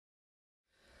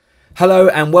Hello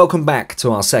and welcome back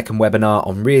to our second webinar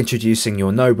on reintroducing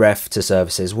your NObreath to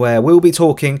services, where we'll be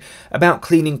talking about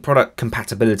cleaning product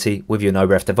compatibility with your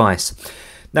NObreath device.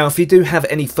 Now, if you do have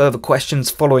any further questions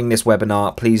following this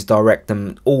webinar, please direct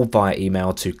them all via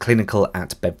email to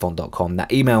clinical@bedfont.com.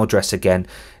 That email address again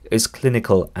is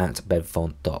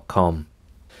clinical@bedfont.com.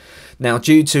 Now,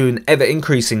 due to an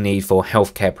ever-increasing need for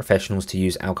healthcare professionals to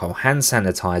use alcohol hand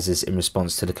sanitisers in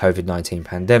response to the COVID-19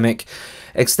 pandemic,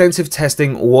 extensive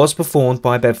testing was performed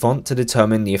by Bedfont to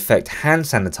determine the effect hand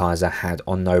sanitiser had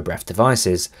on NObreath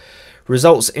devices.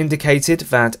 Results indicated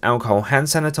that alcohol hand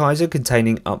sanitiser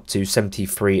containing up to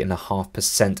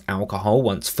 73.5% alcohol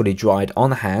once fully dried on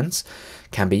the hands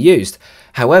can be used.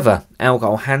 However,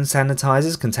 alcohol hand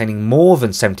sanitisers containing more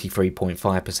than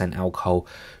 73.5% alcohol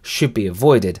should be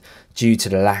avoided due to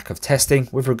the lack of testing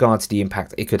with regard to the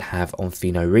impact it could have on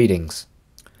FeNO readings.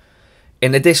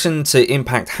 In addition to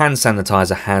impact hand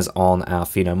sanitizer has on our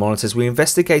FeNO monitors, we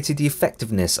investigated the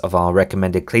effectiveness of our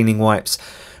recommended cleaning wipes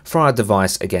for our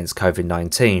device against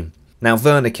COVID-19. Now,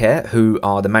 Vernicare, who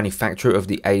are the manufacturer of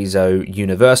the Clinell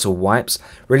Universal wipes,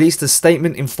 released a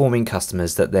statement informing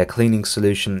customers that their cleaning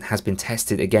solution has been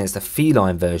tested against a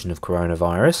feline version of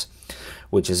coronavirus,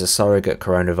 which is a surrogate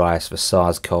coronavirus for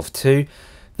SARS-CoV-2.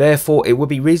 Therefore, it would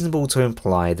be reasonable to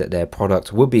imply that their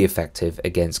product would be effective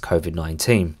against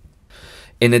COVID-19.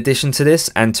 In addition to this,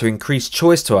 and to increase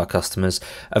choice to our customers,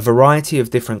 a variety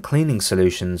of different cleaning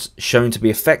solutions shown to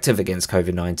be effective against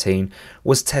COVID-19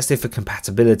 was tested for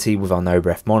compatibility with our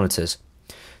NObreath monitors.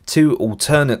 Two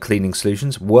alternate cleaning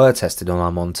solutions were tested on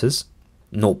our monitors.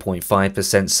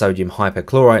 0.5% sodium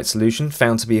hypochlorite solution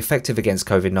found to be effective against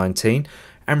COVID-19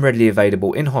 and readily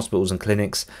available in hospitals and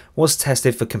clinics was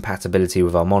tested for compatibility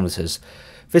with our monitors.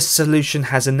 This solution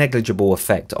has a negligible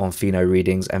effect on FeNO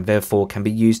readings and therefore can be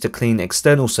used to clean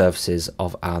external surfaces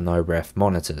of our NObreath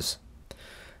monitors.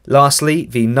 Lastly,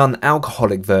 the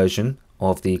non-alcoholic version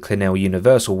of the Clinell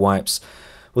Universal wipes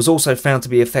was also found to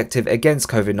be effective against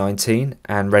COVID-19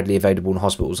 and readily available in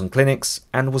hospitals and clinics,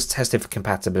 and was tested for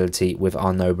compatibility with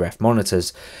our NObreath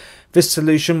monitors. This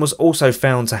solution was also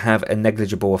found to have a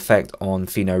negligible effect on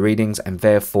FeNO readings and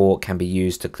therefore can be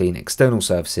used to clean external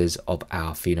surfaces of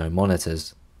our FeNO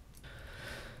monitors.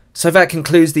 So that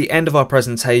concludes the end of our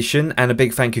presentation, and a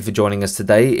big thank you for joining us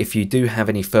today. If you do have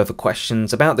any further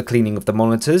questions about the cleaning of the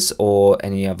monitors or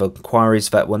any other queries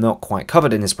that were not quite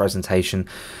covered in this presentation,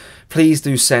 please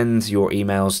do send your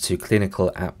emails to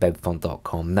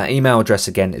clinical@bedfont.com. That email address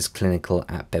again is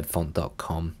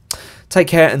clinical@bedfont.com. Take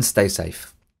care and stay safe.